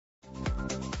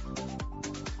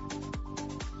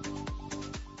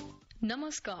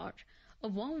Namaskar. A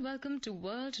warm welcome to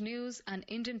World News and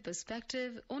Indian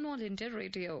Perspective on All India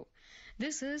Radio.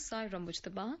 This is Saira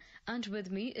Mujtaba and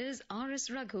with me is R.S.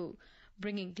 Raghu,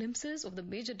 bringing glimpses of the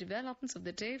major developments of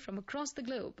the day from across the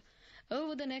globe.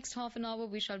 Over the next half an hour,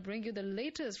 we shall bring you the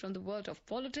latest from the world of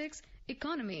politics,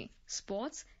 economy,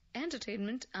 sports,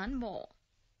 entertainment and more.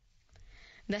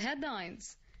 The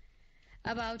headlines.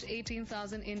 About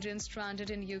 18,000 Indians stranded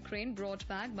in Ukraine brought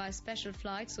back by special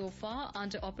flight so far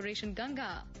under Operation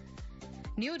Ganga.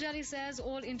 New Delhi says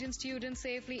all Indian students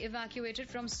safely evacuated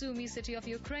from Sumy city of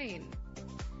Ukraine.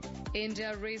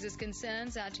 India raises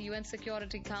concerns at UN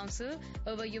Security Council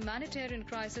over humanitarian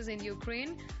crisis in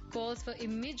Ukraine, calls for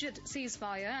immediate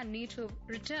ceasefire and need to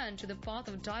return to the path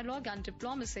of dialogue and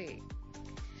diplomacy.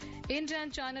 India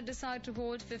and China decide to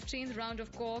hold 15th round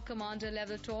of Corps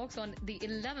commander-level talks on the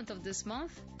 11th of this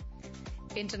month.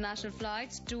 International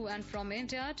flights to and from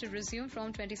India to resume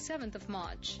from 27th of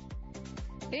March.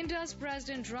 India's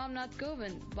President Ramnath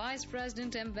Kovind, Vice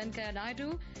President M. Venkaiah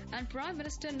Naidu and Prime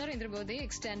Minister Narendra Modi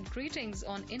extend greetings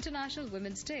on International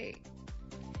Women's Day.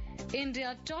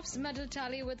 India tops medal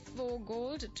tally with 4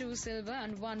 gold, 2 silver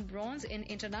and 1 bronze in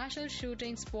International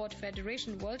Shooting Sport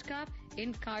Federation World Cup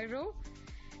in Cairo.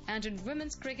 And in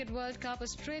Women's Cricket World Cup,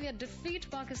 Australia defeat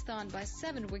Pakistan by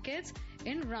 7 wickets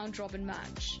in round-robin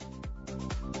match.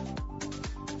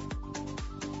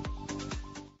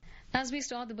 As we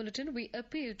start the bulletin, we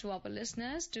appeal to our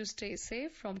listeners to stay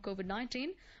safe from COVID-19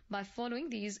 by following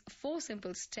these 4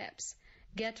 simple steps.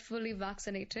 Get fully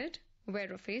vaccinated,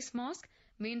 wear a face mask,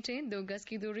 maintain 2 gaz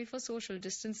ki duri for social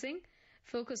distancing,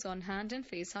 focus on hand and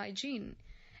face hygiene.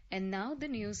 And now the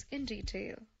news in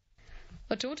detail.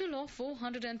 A total of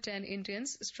 410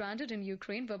 Indians stranded in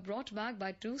Ukraine were brought back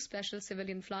by 2 special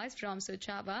civilian flights from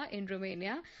Suceava in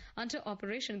Romania under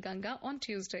Operation Ganga on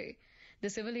Tuesday. The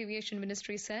Civil Aviation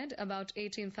Ministry said about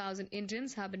 18,000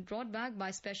 Indians have been brought back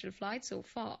by special flights so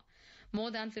far. More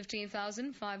than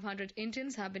 15,500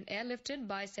 Indians have been airlifted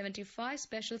by 75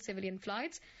 special civilian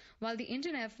flights, while the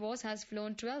Indian Air Force has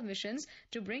flown 12 missions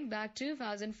to bring back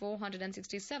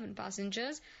 2,467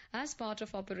 passengers as part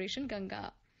of Operation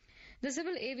Ganga. The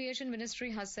Civil Aviation Ministry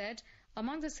has said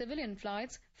among the civilian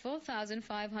flights,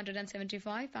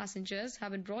 4,575 passengers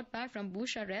have been brought back from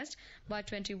Bucharest by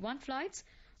 21 flights,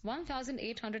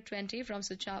 1,820 from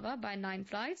Suceava by 9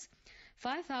 flights,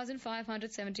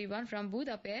 5,571 from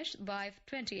Budapest by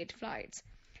 28 flights.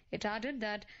 It added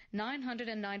that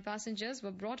 909 passengers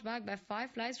were brought back by 5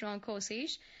 flights from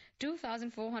Kosice,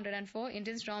 2,404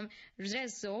 Indians from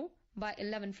Rzeszów by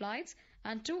 11 flights,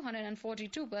 and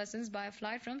 242 persons by a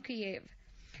flight from Kiev.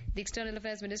 The External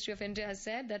Affairs Ministry of India has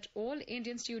said that all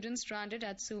Indian students stranded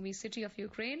at Sumy city of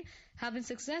Ukraine have been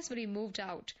successfully moved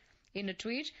out. In a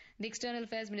tweet, the External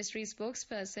Affairs Ministry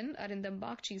spokesperson Arindam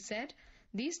Bagchi said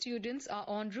these students are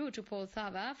en route to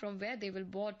Poltava, from where they will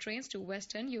board trains to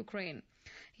western Ukraine.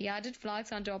 He added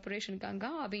flights under Operation Ganga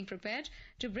are being prepared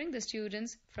to bring the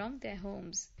students from their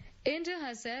homes. India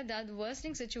has said that the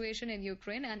worsening situation in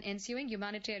Ukraine and ensuing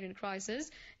humanitarian crisis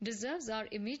deserves our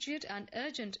immediate and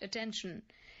urgent attention.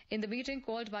 In the meeting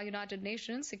called by United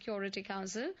Nations Security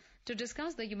Council to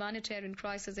discuss the humanitarian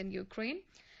crisis in Ukraine,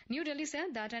 New Delhi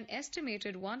said that an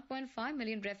estimated 1.5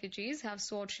 million refugees have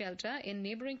sought shelter in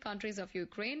neighbouring countries of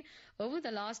Ukraine over the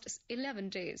last 11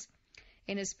 days.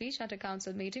 In his speech at a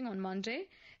council meeting on Monday,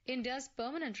 India's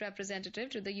permanent representative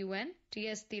to the UN,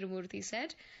 T.S. Tirumurthy,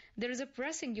 said there is a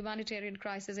pressing humanitarian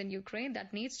crisis in Ukraine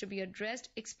that needs to be addressed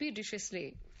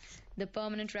expeditiously. The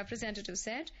permanent representative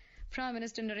said Prime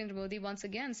Minister Narendra Modi once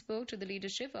again spoke to the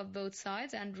leadership of both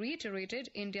sides and reiterated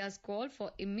India's call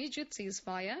for immediate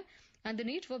ceasefire and the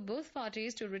need for both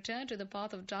parties to return to the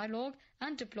path of dialogue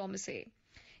and diplomacy.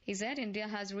 He said India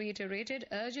has reiterated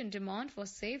urgent demand for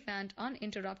safe and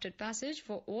uninterrupted passage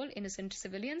for all innocent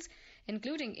civilians,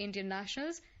 including Indian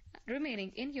nationals,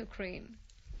 remaining in Ukraine.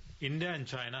 India and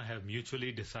China have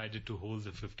mutually decided to hold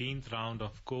the 15th round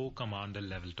of co-commander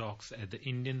level talks at the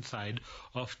Indian side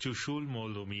of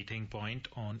Chushul-Molo meeting point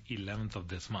on 11th of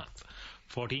this month.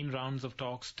 14 rounds of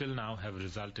talks till now have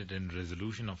resulted in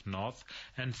resolution of north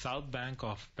and south bank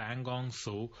of Pangong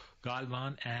Tso,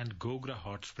 Galwan and Gogra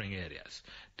hot spring areas.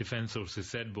 Defense sources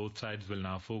said both sides will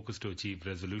now focus to achieve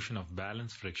resolution of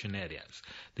balanced friction areas.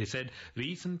 They said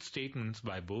recent statements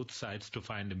by both sides to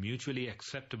find a mutually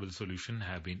acceptable solution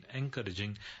have been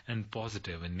encouraging and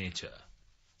positive in nature.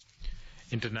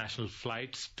 International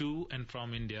flights to and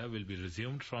from India will be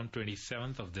resumed from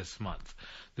 27th of this month.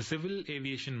 The Civil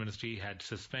Aviation Ministry had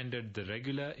suspended the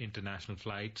regular international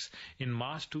flights in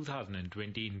March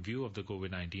 2020 in view of the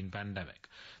COVID-19 pandemic.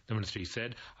 The ministry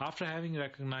said after having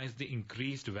recognized the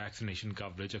increased vaccination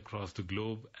coverage across the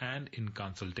globe and in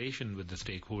consultation with the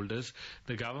stakeholders,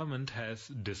 the government has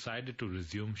decided to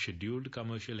resume scheduled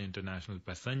commercial international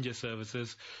passenger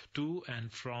services to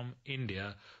and from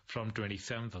India from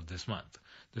 27th of this month.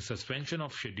 The suspension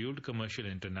of scheduled commercial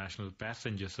international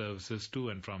passenger services to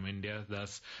and from India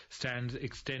thus stands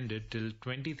extended till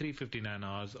 23:59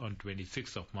 hours on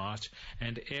 26th of March,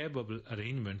 and air bubble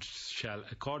arrangements shall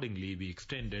accordingly be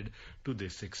extended to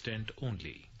this extent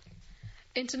only.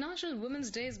 International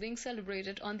Women's Day is being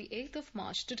celebrated on the 8th of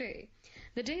March today.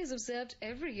 The day is observed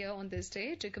every year on this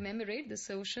day to commemorate the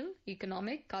social,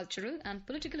 economic, cultural and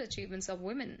political achievements of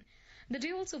women. The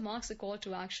day also marks a call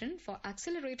to action for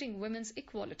accelerating women's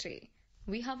equality.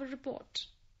 We have a report.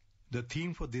 The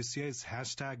theme for this year is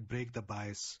 #Break the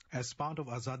Bias. As part of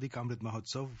Azadi Ka Amrit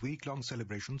Mahotsav, week-long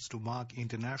celebrations to mark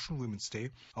International Women's Day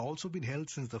are also been held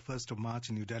since the 1st of March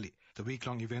in New Delhi. The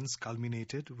week-long events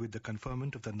culminated with the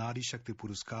conferment of the Nari Shakti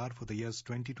Puruskar for the years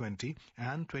 2020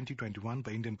 and 2021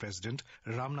 by Indian President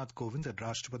Ramnath Kovind at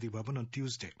Rashtrapati Bhavan on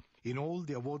Tuesday. In all,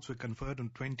 the awards were conferred on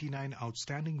 29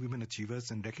 outstanding women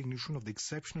achievers in recognition of the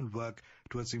exceptional work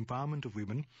towards empowerment of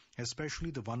women,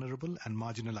 especially the vulnerable and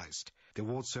marginalized. The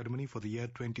awards ceremony for the year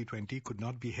 2020 could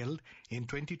not be held in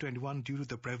 2021 due to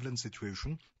the prevalent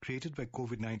situation created by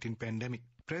COVID-19 pandemic.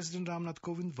 President Ramnath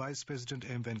Kovind, Vice President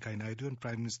M. Venkaiah Naidu and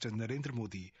Prime Minister Narendra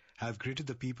Modi have greeted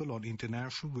the people on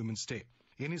International Women's Day.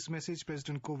 In his message,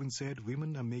 President Kovind said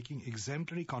women are making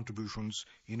exemplary contributions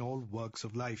in all walks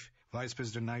of life. Vice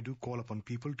President Naidu called upon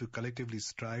people to collectively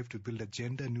strive to build a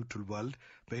gender-neutral world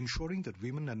by ensuring that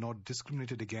women are not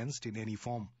discriminated against in any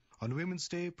form. On Women's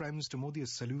Day, Prime Minister Modi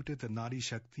has saluted the Nari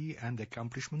Shakti and their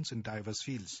accomplishments in diverse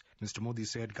fields. Mr. Modi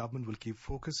said government will keep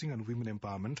focusing on women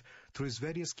empowerment through its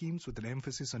various schemes with an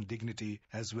emphasis on dignity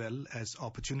as well as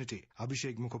opportunity.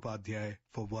 Abhishek Mukhopadhyay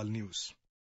for World News.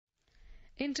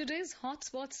 In today's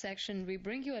Hotspot section, we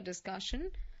bring you a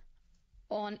discussion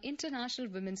on International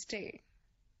Women's Day.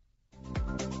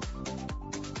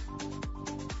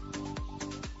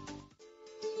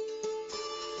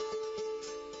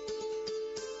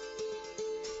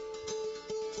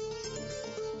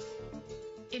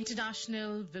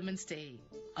 International Women's Day,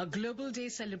 a global day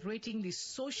celebrating the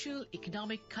social,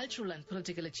 economic, cultural and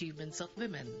political achievements of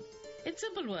women. In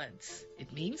simple words,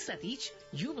 it means that each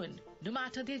human, no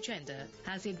matter their gender,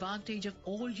 has the advantage of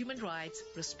all human rights,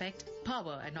 respect,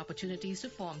 power and opportunities to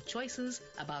form choices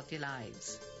about their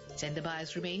lives. Gender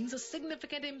bias remains a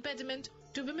significant impediment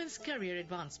to women's career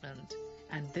advancement,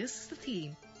 and this is the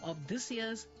theme of this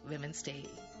year's Women's Day.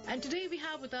 And today we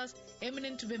have with us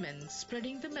eminent women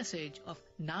spreading the message of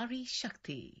Nari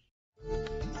Shakti.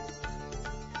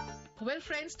 Well,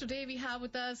 friends, today we have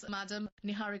with us Madam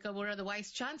Niharika Vora, the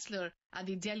Vice Chancellor at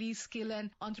the Delhi Skill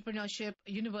and Entrepreneurship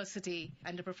University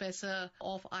and a professor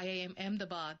of IIM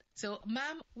Ahmedabad. So,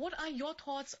 ma'am, what are your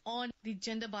thoughts on the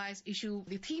gender bias issue,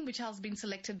 the theme which has been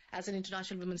selected as an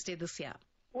International Women's Day this year?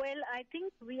 Well, I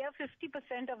think we are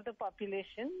 50% of the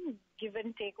population, give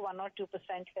and take 1 or 2%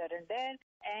 here and there.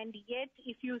 And yet,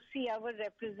 if you see our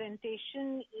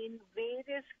representation in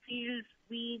various fields,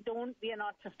 we are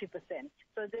not 50%.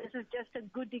 So this is just a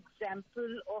good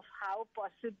example of how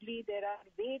possibly there are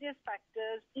various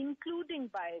factors, including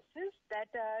biases, that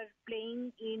are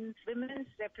playing in women's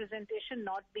representation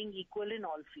not being equal in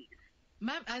all fields.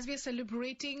 Ma'am, as we are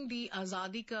celebrating the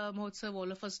Azadi Ka Mahotsav,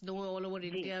 all of us know all over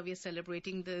India we are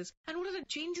celebrating this. And what are the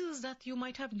changes that you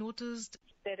might have noticed?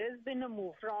 There has been a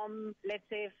move from, let's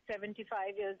say,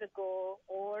 75 years ago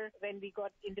or when we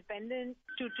got independent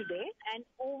to today. And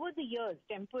over the years,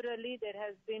 temporarily, there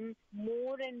has been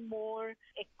more and more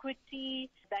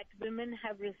equity that women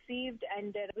have received,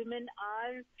 and that women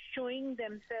are showing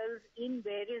themselves in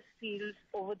various fields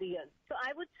over the years. So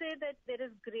I would say that there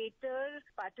is greater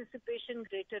participation,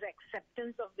 greater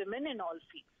acceptance of women in all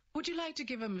fields. Would you like to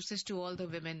give a message to all the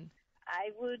women? I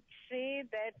would say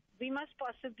that we must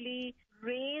possibly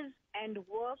raise and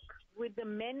work with the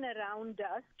men around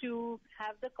us to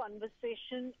have the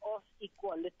conversation of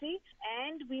equality,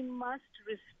 and we must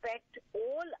respect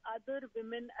all other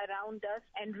women around us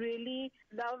and really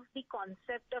love the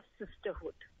concept of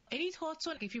sisterhood. Any thoughts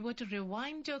on if you were to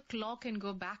rewind your clock and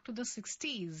go back to the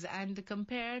 60s and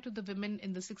compare to the women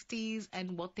in the 60s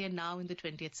and what they are now in the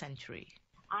 20th century?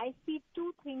 I see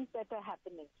two things that are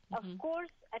happening. Of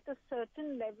course, at a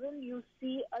certain level, you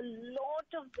see a lot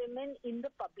of women in the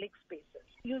public spaces.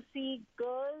 You see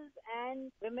girls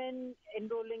and women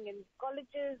enrolling in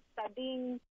colleges,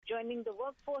 studying, joining the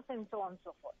workforce, and so on and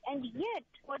so forth. And yet,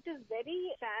 what is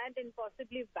very sad and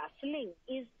possibly baffling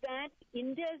is that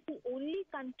India is the only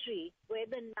country where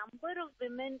the number of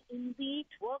women in the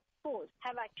workforce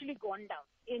have actually gone down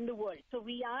in the world. So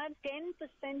we are 10%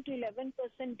 to 11%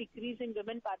 decrease in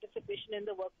women participation in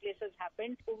the workplace has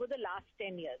happened over the last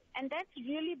 10 years. And that's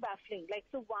really baffling.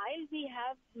 So while we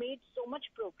have made so much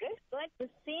progress, but the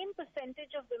same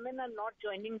percentage of women are not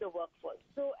joining the workforce.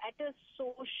 So at a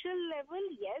social level,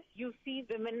 yes, you see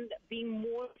women being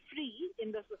more free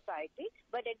in the society,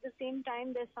 but at the same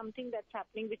time, there's something that's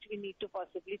happening which we need to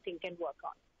possibly think and work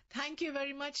on. Thank you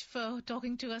very much for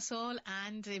talking to us all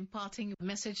and imparting a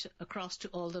message across to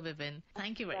all the women.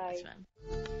 Thank you very much, ma'am.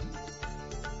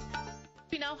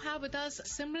 We now have with us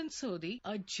Simran Sodhi,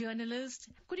 a journalist.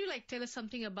 Could you tell us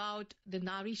something about the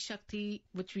Nari Shakti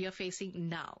which we are facing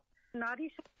now? Nari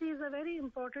Shakti is a very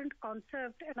important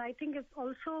concept, and I think it's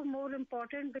also more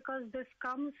important because this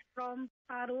comes from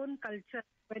our own culture.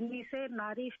 When we say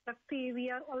Nari Shakti, we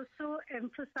are also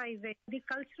emphasizing the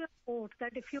cultural code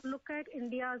that if you look at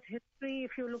India's history,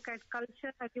 if you look at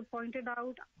culture, as you pointed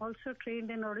out, also trained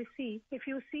in Odissi, if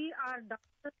you see our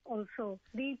dances also,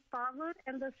 the power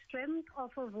and the strength of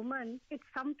a woman, it's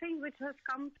something which has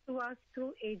come to us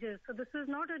through ages. So this is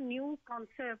not a new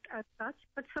concept as such,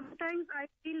 but sometimes I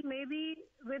feel maybe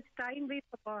with time we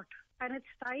forgot. And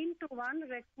it's time to, one,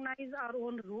 recognize our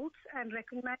own roots and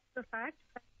recognize the fact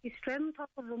that the strength of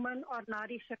a woman or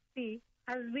Nari Shakti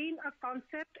has been a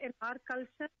concept in our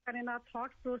culture and in our thought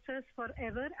process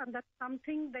forever, and that's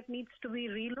something that needs to be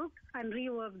relooked and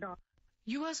reworked on.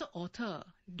 You as an author,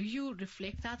 do you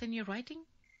reflect that in your writing?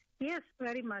 Yes,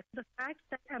 very much. The fact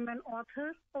that I'm an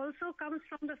author also comes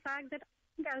from the fact that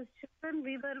as children,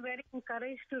 we were very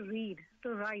encouraged to read,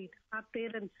 to write, our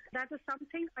parents. That is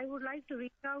something I would like to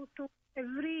reach out to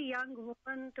every young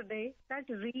woman today, that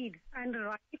read and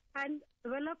write and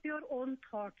develop your own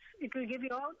thoughts. It will give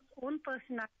your own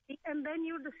personality, and then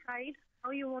you decide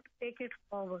how you want to take it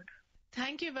forward.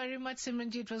 Thank you very much,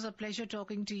 Simranji. It was a pleasure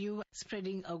talking to you,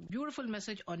 spreading a beautiful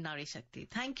message on Nari Shakti.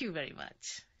 Thank you very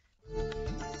much.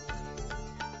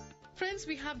 Friends,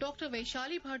 we have Dr.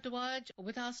 Vaishali Bhardwaj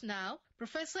with us now,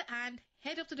 Professor and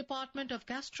Head of the Department of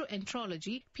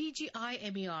Gastroenterology,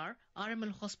 PGI-MER,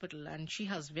 RML Hospital, and she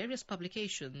has various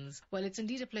publications. Well, it's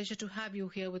indeed a pleasure to have you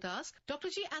here with us. Dr.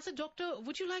 G, as a doctor,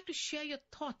 would you like to share your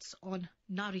thoughts on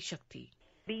Nari Shakti?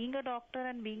 Being a doctor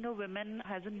and being a woman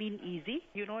hasn't been easy.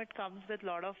 It comes with a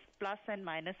lot of plus and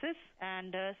minuses.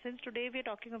 And since today we're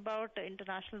talking about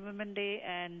International Women's Day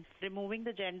and removing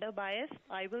the gender bias,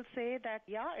 I will say that,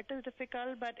 yeah, it is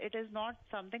difficult, but it is not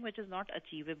something which is not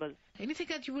achievable. Anything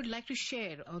that you would like to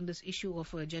share on this issue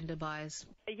of gender bias?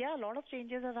 Yeah, a lot of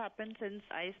changes have happened since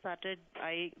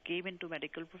I came into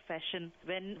medical profession.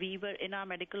 When we were in our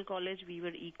medical college, we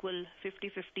were equal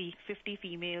 50-50, 50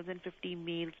 females and 50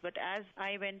 males. But as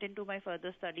I went into my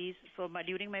further studies,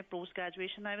 during my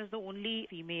post-graduation, I was the only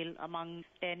female among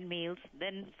 10 males.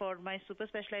 Then for my super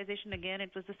specialization, again,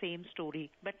 it was the same story.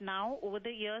 But now, over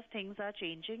the years, things are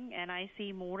changing, and I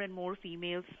see more and more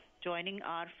females joining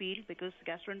our field, because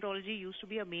gastroenterology used to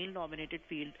be a male-dominated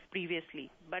field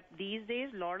previously. But these days,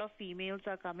 a lot of females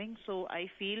are coming, so I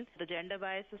feel the gender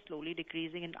bias is slowly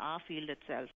decreasing in our field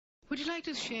itself. Would you like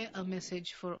to share a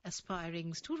message for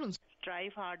aspiring students?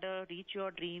 Strive harder, reach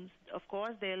your dreams. Of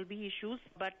course, there will be issues,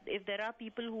 but if there are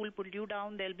people who will pull you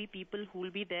down, there will be people who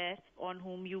will be there on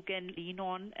whom you can lean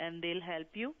on, and they'll help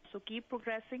you. So keep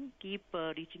progressing, keep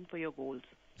reaching for your goals.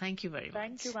 Thank you very much.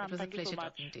 Thank you, ma'am. It was a pleasure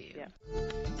talking to you. Yeah.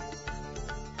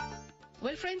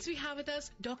 Well, friends, we have with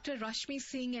us Dr. Rashmi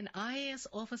Singh, an IAS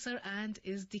officer and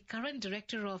is the current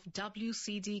director of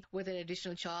WCD with an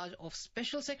additional charge of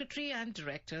Special Secretary and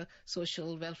Director,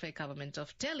 Social Welfare Government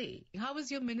of Delhi. How is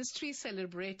your ministry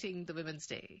celebrating the Women's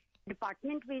Day?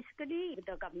 Department, basically,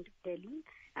 the government of Delhi,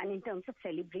 and in terms of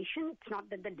celebration, it's not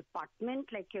that the department,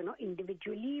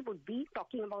 individually would be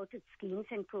talking about its schemes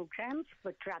and programs,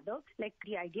 but rather,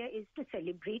 the idea is to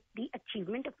celebrate the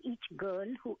achievement of each girl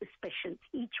who is special,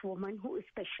 each woman who is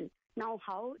special. Now,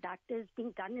 how that is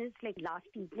being done is last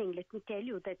evening, let me tell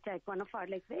you that at one of our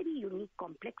very unique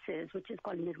complexes, which is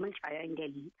called Nirmal Chaya in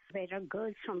Delhi, where are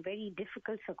girls from very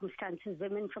difficult circumstances,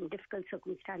 women from difficult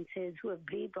circumstances who have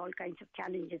braved all kinds of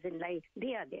challenges in life,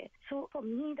 they are there. So for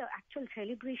me, the actual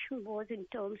celebration celebration was in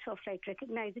terms of like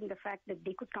recognizing the fact that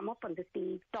they could come up on the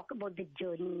stage, talk about the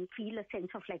journey, feel a sense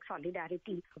of like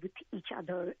solidarity with each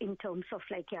other in terms of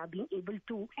like, being able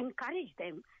to encourage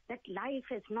them that life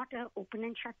is not an open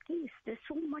and shut case. There's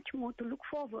so much more to look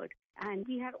forward. And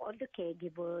we have all the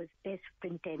caregivers, their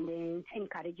superintendents,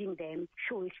 encouraging them,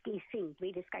 showcasing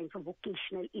various kinds of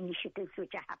vocational initiatives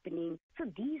which are happening. So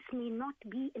these may not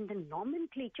be in the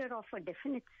nomenclature of a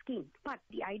definite scheme, but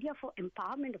the idea for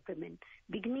empowerment of women,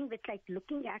 beginning with like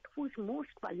looking at who's most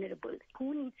vulnerable,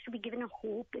 who needs to be given a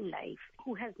hope in life,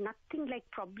 who has nothing like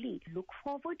probably look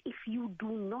forward. If you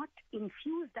do not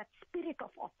infuse that spirit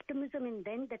of optimism in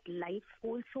them, that life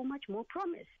holds so much more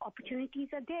promise. Opportunities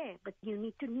are there, but you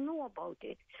need to know about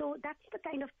it. So that's the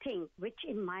kind of thing which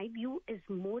in my view is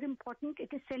more important. It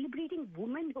is celebrating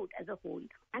womanhood as a whole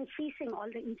and facing all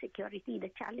the insecurity,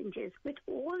 the challenges with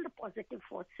all the positive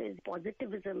forces,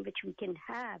 positivism which we can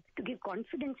have to give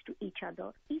confidence to each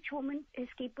other. Each woman is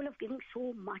capable of giving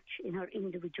so much in her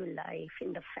individual life,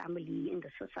 in the family, in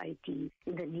the society,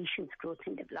 in the nation's growth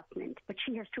and development. But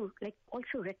she has to like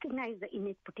also recognize the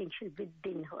innate potential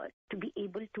within her to be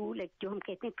able to like जो हम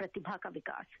कहते हैं प्रतिभा का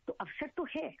विकास. तो अवसर तो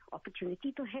है,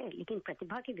 opportunity तो है, लेकिन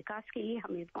प्रतिभा के विकास के लिए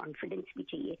हमें कॉन्फिडेंस भी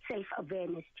चाहिए, सेल्फ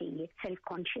अवेयरनेस चाहिए, सेल्फ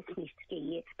कॉन्शियसनेस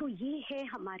चाहिए. तो ये है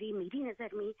हमारी मेरी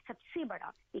नजर में सबसे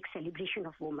बड़ा एक celebration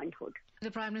of womanhood.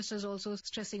 The Prime Minister is also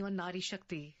stressing on Nari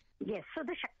Shakti. Yes, so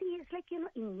the Shakti is like,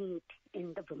 innate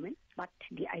in the woman, but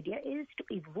the idea is to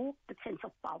evoke the sense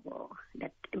of power,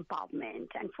 that empowerment.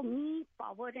 And for me,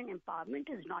 power and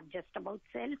empowerment is not just about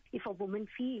self. If a woman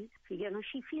feels,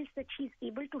 she feels that she's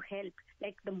able to help,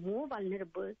 like the more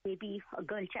vulnerable, maybe a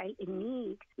girl child in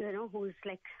need, who's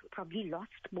like probably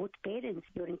lost both parents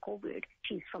during COVID.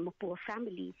 She's from a poor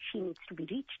family. She needs to be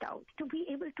reached out to be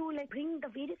able to like bring the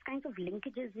various kinds of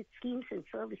linkages with schemes and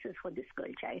services for this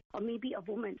girl child. Or maybe a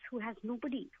woman who has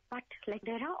nobody, but like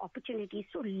there are opportunities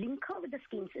to link her with the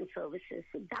schemes and services.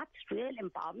 So that's real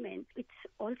empowerment. It's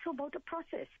also about a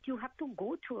process. You have to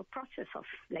go through a process of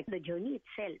like the journey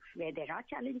itself where there are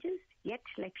challenges, yet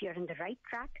like you're on the right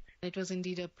track. It was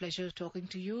indeed a pleasure talking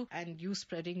to you and you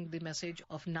spreading the message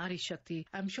of Nari Shakti.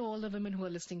 I'm sure all the women who are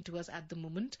listening to us at the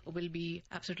moment will be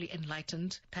absolutely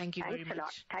enlightened. Thank you very much. Thanks a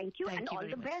lot. Thank you and all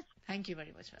the best. Thank you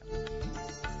very much.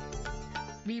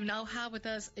 We now have with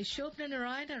us Shobna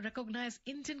Narayan, a recognized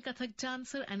Indian Kathak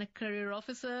dancer and a career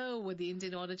officer with the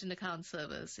Indian Audit and Account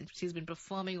Service. She's been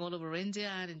performing all over India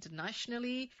and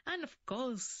internationally. And of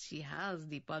course, she has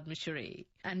the Padma Shri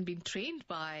and been trained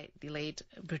by the late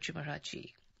Birju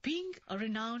Maharaji. Being a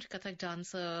renowned Kathak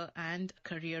dancer and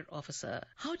career officer,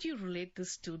 how do you relate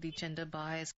this to the gender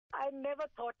bias? I never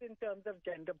thought in terms of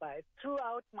gender bias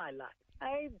throughout my life.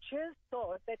 I just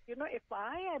thought that, if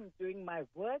I am doing my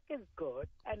work is good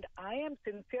and I am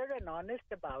sincere and honest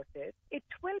about it, it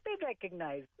will be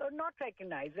recognized or not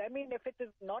recognized. I mean, if it is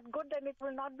not good, then it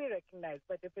will not be recognized.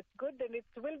 But if it's good, then it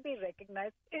will be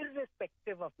recognized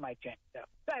irrespective of my gender.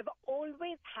 So I've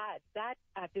always had that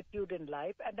attitude in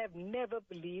life, and I've never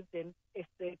believed in if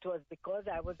it was because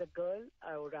I was a girl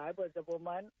or I was a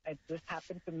woman and this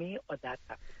happened to me or that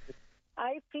happened to me.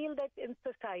 I feel that in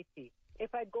society,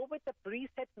 if I go with a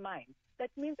preset mind, that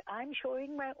means I'm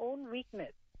showing my own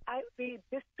weakness.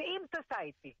 This same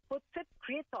society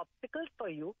creates obstacles for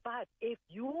you, but if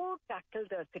you tackle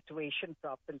the situation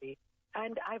properly,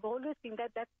 and I've always seen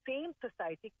that same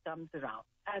society comes around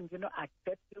and,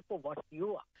 accepts you for what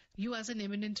you are. You as an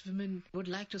eminent woman would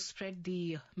like to spread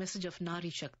the message of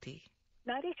Nari Shakti.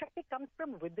 Nari Shakti comes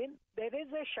from within. There is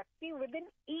a Shakti within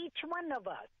each one of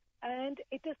us. And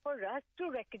it is for us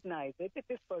to recognize it. It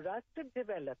is for us to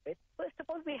develop it. First of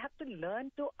all, we have to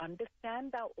learn to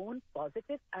understand our own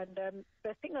positives and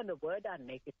pressing on the word our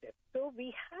negative. So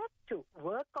we have to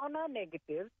work on our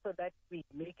negatives so that we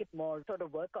make it more, sort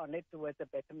of work on it towards a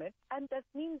betterment. And that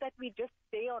means that we just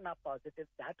stay on our positives.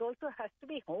 That also has to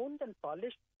be honed and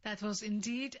polished. That was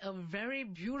indeed a very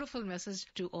beautiful message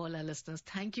to all our listeners.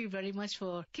 Thank you very much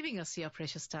for giving us your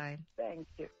precious time. Thank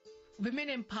you. Women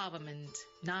empowerment,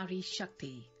 Nari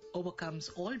Shakti, overcomes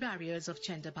all barriers of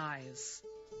gender bias.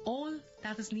 All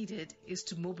that is needed is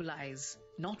to mobilize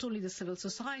not only the civil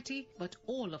society, but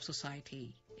all of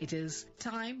society. It is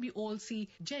time we all see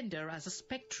gender as a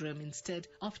spectrum instead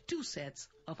of two sets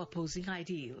of opposing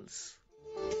ideals.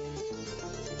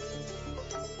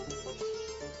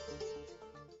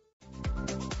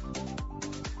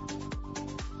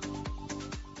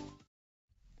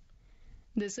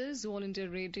 This is All India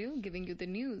Radio giving you the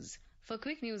news. For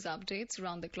quick news updates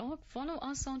around the clock, follow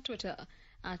us on Twitter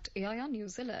at AIR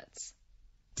News Alerts.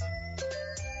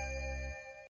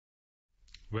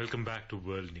 Welcome back to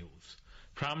World News.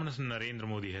 Prime Minister Narendra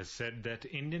Modi has said that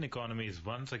Indian economy is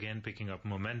once again picking up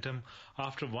momentum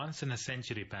after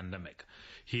once-in-a-century pandemic.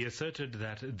 He asserted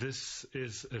that this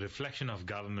is a reflection of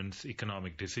government's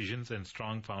economic decisions and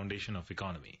strong foundation of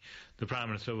economy. The Prime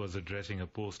Minister was addressing a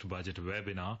post-budget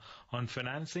webinar on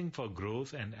financing for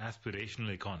growth and aspirational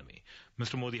economy.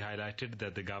 Mr. Modi highlighted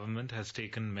that the government has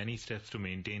taken many steps to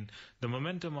maintain the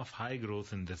momentum of high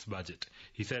growth in this budget.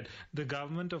 He said the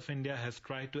government of India has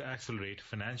tried to accelerate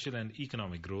financial and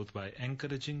economic growth by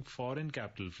encouraging foreign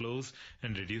capital flows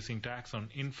and reducing tax on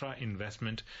infra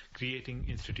investment, creating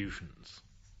institutions.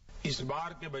 इस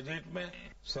बार के budget में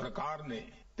सरकार ने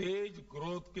तेज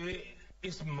growth के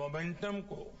इस momentum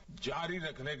को जारी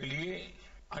रखने के लिए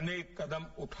अनेक कदम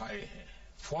उठाए हैं।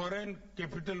 फॉरेन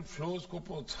कैपिटल फ्लोज को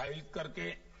प्रोत्साहित करके,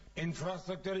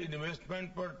 इंफ्रास्ट्रक्चर इन्वेस्टमेंट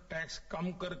पर टैक्स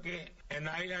कम करके,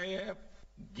 NIIF,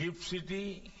 गिफ्ट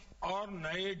सिटी और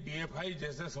नए DFI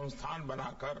जैसे संस्थान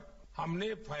बनाकर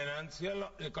हमने फाइनेंशियल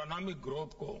इकोनॉमिक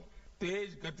ग्रोथ को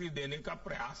तेज गति देने का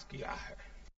प्रयास किया है।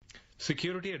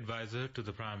 Security advisor to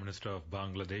the Prime Minister of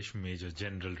Bangladesh, Major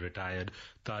General retired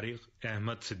Tariq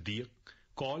Ahmad Siddique,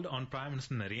 called on Prime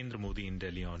Minister Narendra Modi in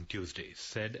Delhi on Tuesday,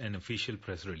 said an official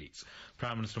press release.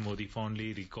 Prime Minister Modi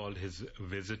fondly recalled his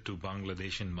visit to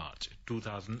Bangladesh in March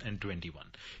 2021.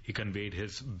 He conveyed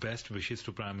his best wishes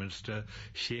to Prime Minister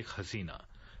Sheikh Hasina.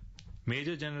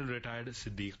 Major General retired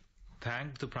Siddique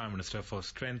thanked the Prime Minister for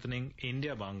strengthening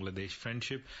India-Bangladesh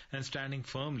friendship and standing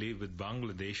firmly with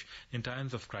Bangladesh in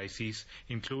times of crises,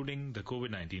 including the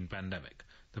COVID-19 pandemic.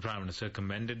 The Prime Minister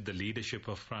commended the leadership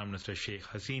of Prime Minister Sheikh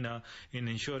Hasina in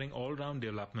ensuring all-round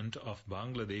development of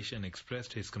Bangladesh and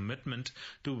expressed his commitment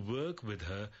to work with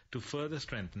her to further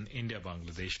strengthen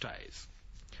India-Bangladesh ties.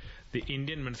 The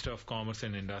Indian Minister of Commerce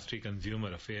and Industry,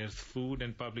 Consumer Affairs, Food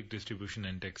and Public Distribution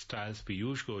and Textiles,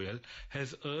 Piyush Goyal,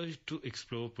 has urged to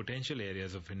explore potential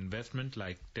areas of investment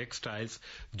like textiles,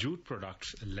 jute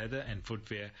products, leather and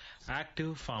footwear,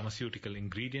 active pharmaceutical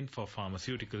ingredient for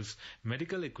pharmaceuticals,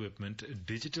 medical equipment,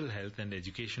 digital health and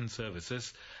education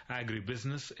services,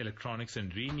 agribusiness, electronics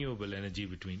and renewable energy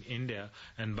between India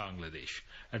and Bangladesh.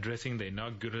 Addressing the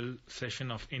inaugural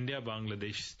session of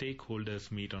India-Bangladesh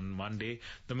Stakeholders Meet on Monday,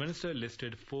 the Minister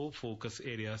listed 4 focus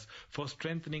areas for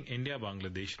strengthening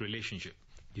India-Bangladesh relationship.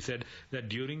 He said that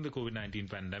during the COVID-19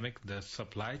 pandemic, the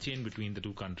supply chain between the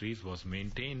two countries was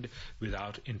maintained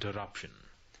without interruption.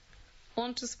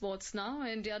 On to sports now.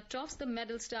 India tops the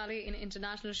medals tally in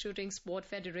International Shooting Sport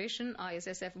Federation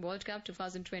ISSF World Cup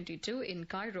 2022 in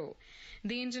Cairo.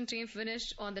 The Indian team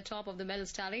finished on the top of the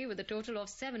medals tally with a total of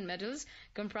 7 medals,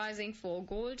 comprising 4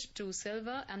 gold, 2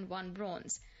 silver and 1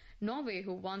 bronze. Norway,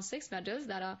 who won 6 medals,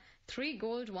 that are 3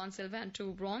 gold, 1 silver and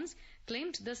 2 bronze,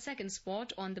 claimed the second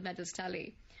spot on the medals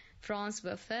tally. France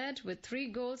were third with 3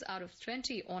 golds out of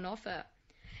 20 on offer.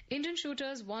 Indian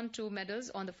shooters won 2 medals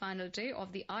on the final day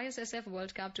of the ISSF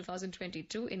World Cup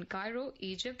 2022 in Cairo,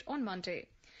 Egypt on Monday.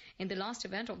 In the last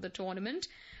event of the tournament,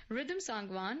 Ridham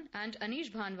Sangwan and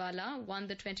Anish Bhanwala won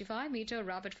the 25-meter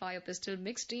rapid-fire pistol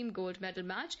mixed team gold medal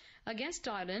match against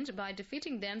Thailand by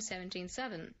defeating them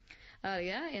 17-7.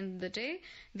 Earlier in the day,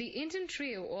 the Indian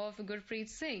trio of Gurpreet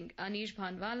Singh, Anish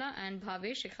Bhanwala and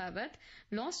Bhavesh Shekhawat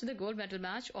lost the gold medal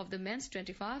match of the men's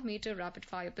 25-meter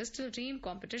rapid-fire pistol team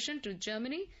competition to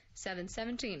Germany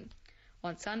 7-17.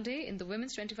 On Sunday, in the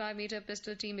women's 25-meter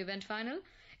pistol team event final,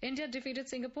 India defeated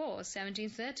Singapore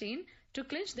 17-13 to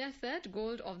clinch their 3rd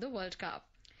gold of the World Cup.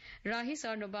 Rahi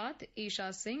Sarnobat,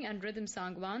 Isha Singh and Ridham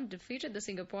Sangwan defeated the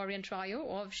Singaporean trio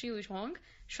of Xiu Hong,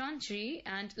 Shan Ji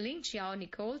and Ling Chiao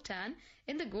Nicole Tan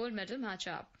in the gold medal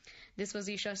matchup. This was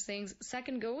Isha Singh's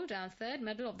 2nd gold and 3rd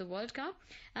medal of the World Cup,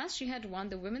 as she had won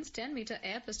the women's 10-meter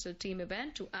air pistol team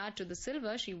event to add to the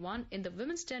silver she won in the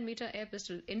women's 10-meter air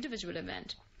pistol individual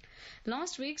event.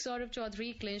 Last week, Saurabh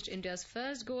Chaudhary clinched India's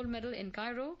 1st gold medal in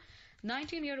Cairo.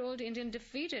 19-year-old Indian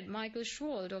defeated Michael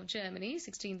Schwold of Germany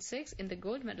 16-6 in the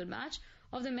gold medal match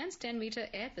of the men's 10-meter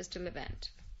air pistol event.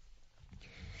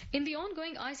 In the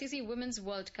ongoing ICC Women's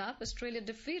World Cup, Australia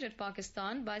defeated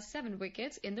Pakistan by 7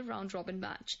 wickets in the round-robin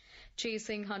match.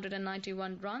 Chasing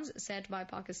 191 runs set by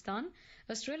Pakistan,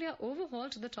 Australia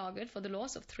overhauled the target for the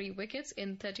loss of 3 wickets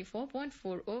in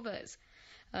 34.4 overs.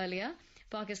 Earlier,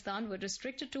 Pakistan were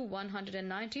restricted to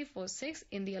 190 for 6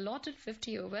 in the allotted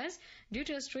 50 overs due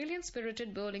to Australian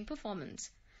spirited bowling performance.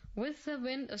 With the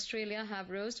win, Australia have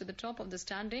rose to the top of the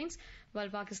standings, while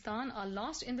Pakistan are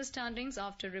last in the standings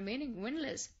after remaining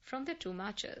winless from their 2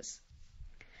 matches.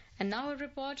 And now a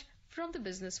report from the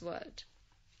business world.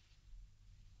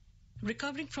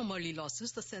 Recovering from early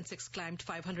losses, the Sensex climbed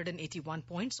 581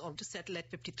 points or to settle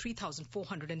at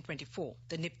 53,424.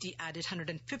 The Nifty added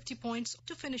 150 points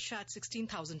to finish at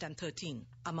 16,013.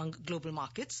 Among global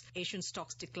markets, Asian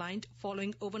stocks declined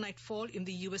following overnight fall in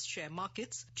the US share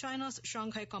markets. China's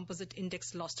Shanghai Composite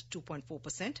Index lost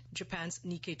 2.4%, Japan's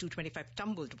Nikkei 225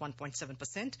 tumbled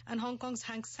 1.7%, and Hong Kong's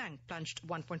Hang Seng plunged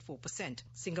 1.4%.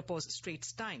 Singapore's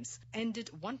Straits Times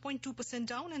ended 1.2%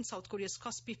 down and South Korea's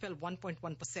Kospi fell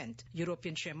 1.1%.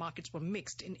 European share markets were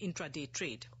mixed in intraday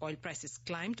trade. Oil prices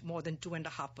climbed more than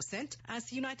 2.5% as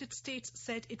the United States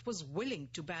said it was willing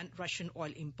to ban Russian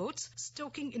oil imports,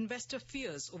 stoking investor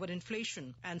fears over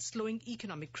inflation and slowing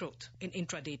economic growth. In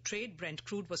intraday trade, Brent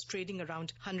crude was trading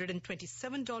around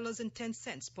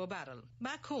 $127.10 per barrel.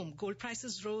 Back home, gold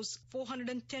prices rose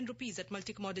 410 rupees at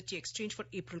multi-commodity exchange for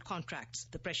April contracts.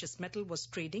 The precious metal was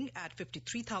trading at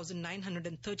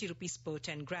 53,930 rupees per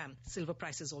 10 gram. Silver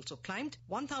prices also climbed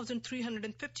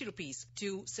 1,350 rupees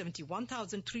to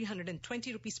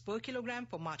 71,320 rupees per kilogram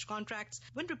for March contracts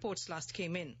when reports last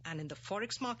came in. And in the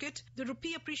forex market, the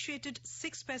rupee appreciated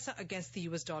 6 paisa against the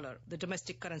US dollar. The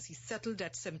domestic currency settled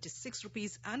at 76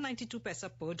 rupees and 92 paisa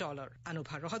per dollar.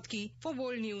 Anubha Rohatgi for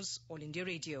World News, All India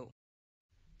Radio.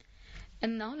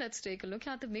 And now let's take a look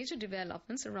at the major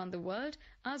developments around the world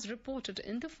as reported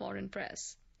in the foreign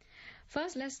press.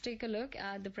 First, let's take a look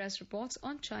at the press reports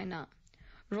on China.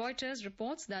 Reuters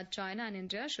reports that China and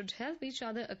India should help each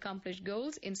other accomplish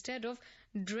goals instead of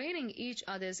draining each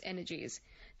other's energies,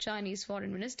 Chinese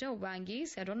Foreign Minister Wang Yi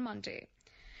said on Monday.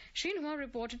 Xinhua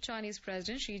reported Chinese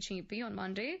President Xi Jinping on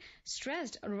Monday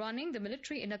stressed running the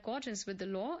military in accordance with the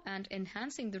law and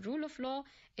enhancing the rule of law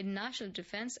in national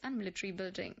defense and military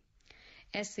building.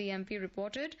 SCMP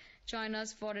reported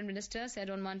China's foreign minister said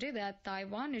on Monday that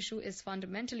Taiwan issue is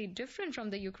fundamentally different from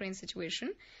the Ukraine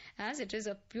situation as it is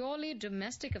a purely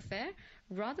domestic affair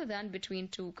rather than between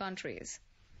two countries.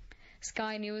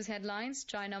 Sky News headlines,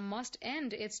 China must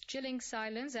end its chilling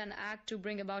silence and act to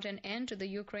bring about an end to the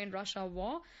Ukraine-Russia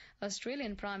war,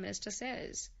 Australian Prime Minister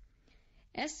says.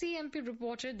 SCMP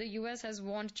reported the US has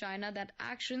warned China that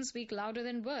actions speak louder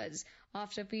than words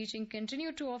after Beijing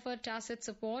continued to offer tacit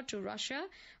support to Russia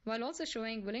while also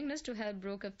showing willingness to help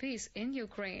broker peace in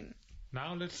Ukraine.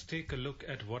 Now let's take a look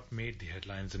at what made the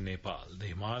headlines in Nepal. The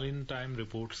Himalayan Time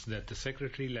reports that the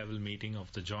secretary-level meeting of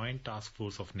the Joint Task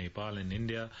Force of Nepal and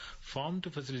India formed to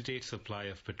facilitate supply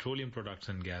of petroleum products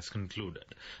and gas concluded.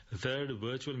 The third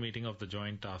virtual meeting of the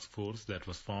Joint Task Force that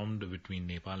was formed between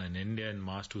Nepal and India in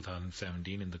March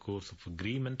 2017 in the course of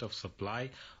agreement of supply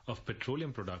of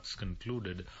petroleum products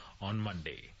concluded on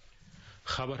Monday.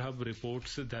 Khabar Hub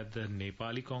reports that the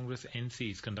Nepali Congress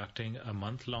NC is conducting a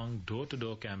month-long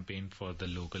door-to-door campaign for the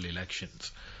local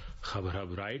elections. Khabar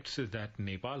Hub writes that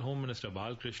Nepal Home Minister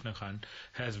Balkrishna Khand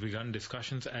has begun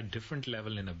discussions at different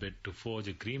levels in a bid to forge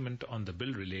agreement on the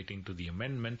bill relating to the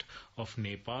amendment of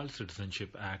Nepal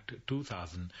Citizenship Act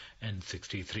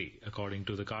 2063. According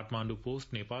to the Kathmandu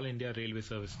Post, Nepal-India railway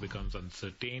service becomes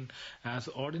uncertain as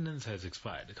ordinance has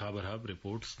expired. Khabar Hub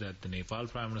reports that the Nepal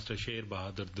Prime Minister Sher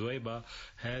Bahadur Deuba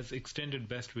has extended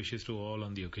best wishes to all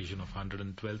on the occasion of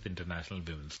 112th International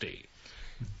Women's Day.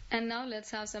 And now let's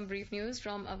have some brief news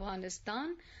from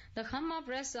Afghanistan. The Khamma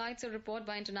press cites a report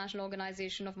by International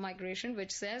Organization of Migration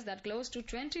which says that close to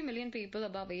 20 million people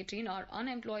above 18 are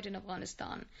unemployed in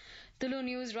Afghanistan. Tulu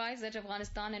News writes that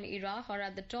Afghanistan and Iraq are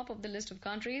at the top of the list of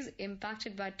countries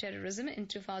impacted by terrorism in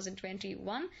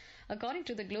 2021, according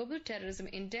to the Global Terrorism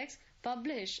Index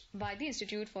published by the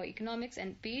Institute for Economics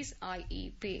and Peace,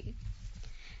 IEP.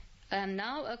 And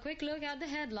now a quick look at the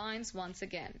headlines once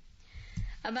again.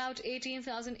 About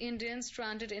 18,000 Indians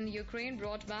stranded in Ukraine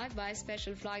brought back by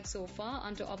special flight so far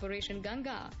under Operation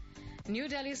Ganga. New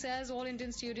Delhi says all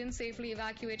Indian students safely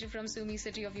evacuated from Sumy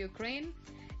city of Ukraine.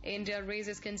 India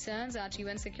raises concerns at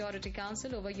UN Security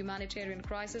Council over humanitarian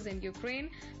crisis in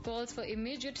Ukraine, calls for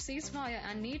immediate ceasefire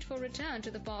and need for return to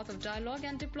the path of dialogue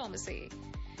and diplomacy.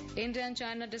 India and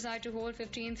China decide to hold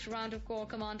 15th round of Corps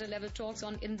Commander level talks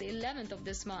in the 11th of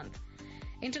this month.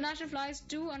 International flights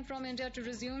to and from India to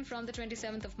resume from the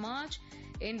 27th of March.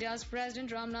 India's President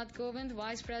Ramnath Kovind,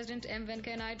 Vice President M.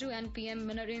 Venkaiah Naidu and PM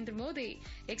Narendra Modi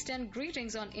extend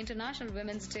greetings on International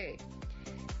Women's Day.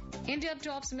 India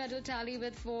tops medal tally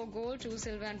with 4 gold, 2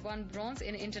 silver and 1 bronze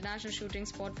in International Shooting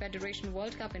Sport Federation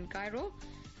World Cup in Cairo.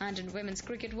 And in Women's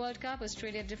Cricket World Cup,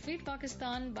 Australia defeat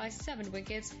Pakistan by 7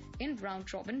 wickets in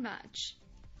round-robin match.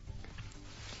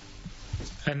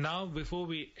 And now, before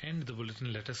we end the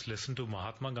bulletin, let us listen to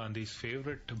Mahatma Gandhi's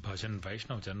favorite bhajan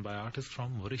Vaishnav Jan by artists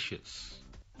from Mauritius.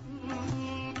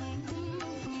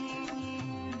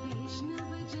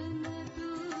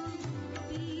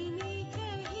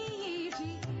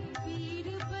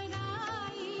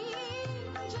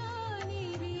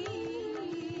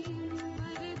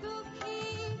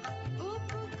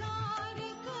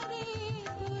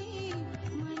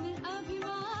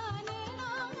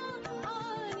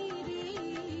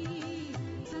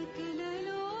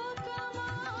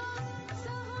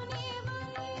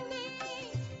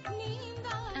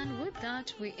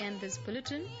 that, we end this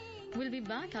bulletin. We'll be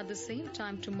back at the same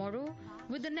time tomorrow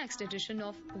with the next edition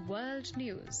of World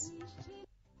News.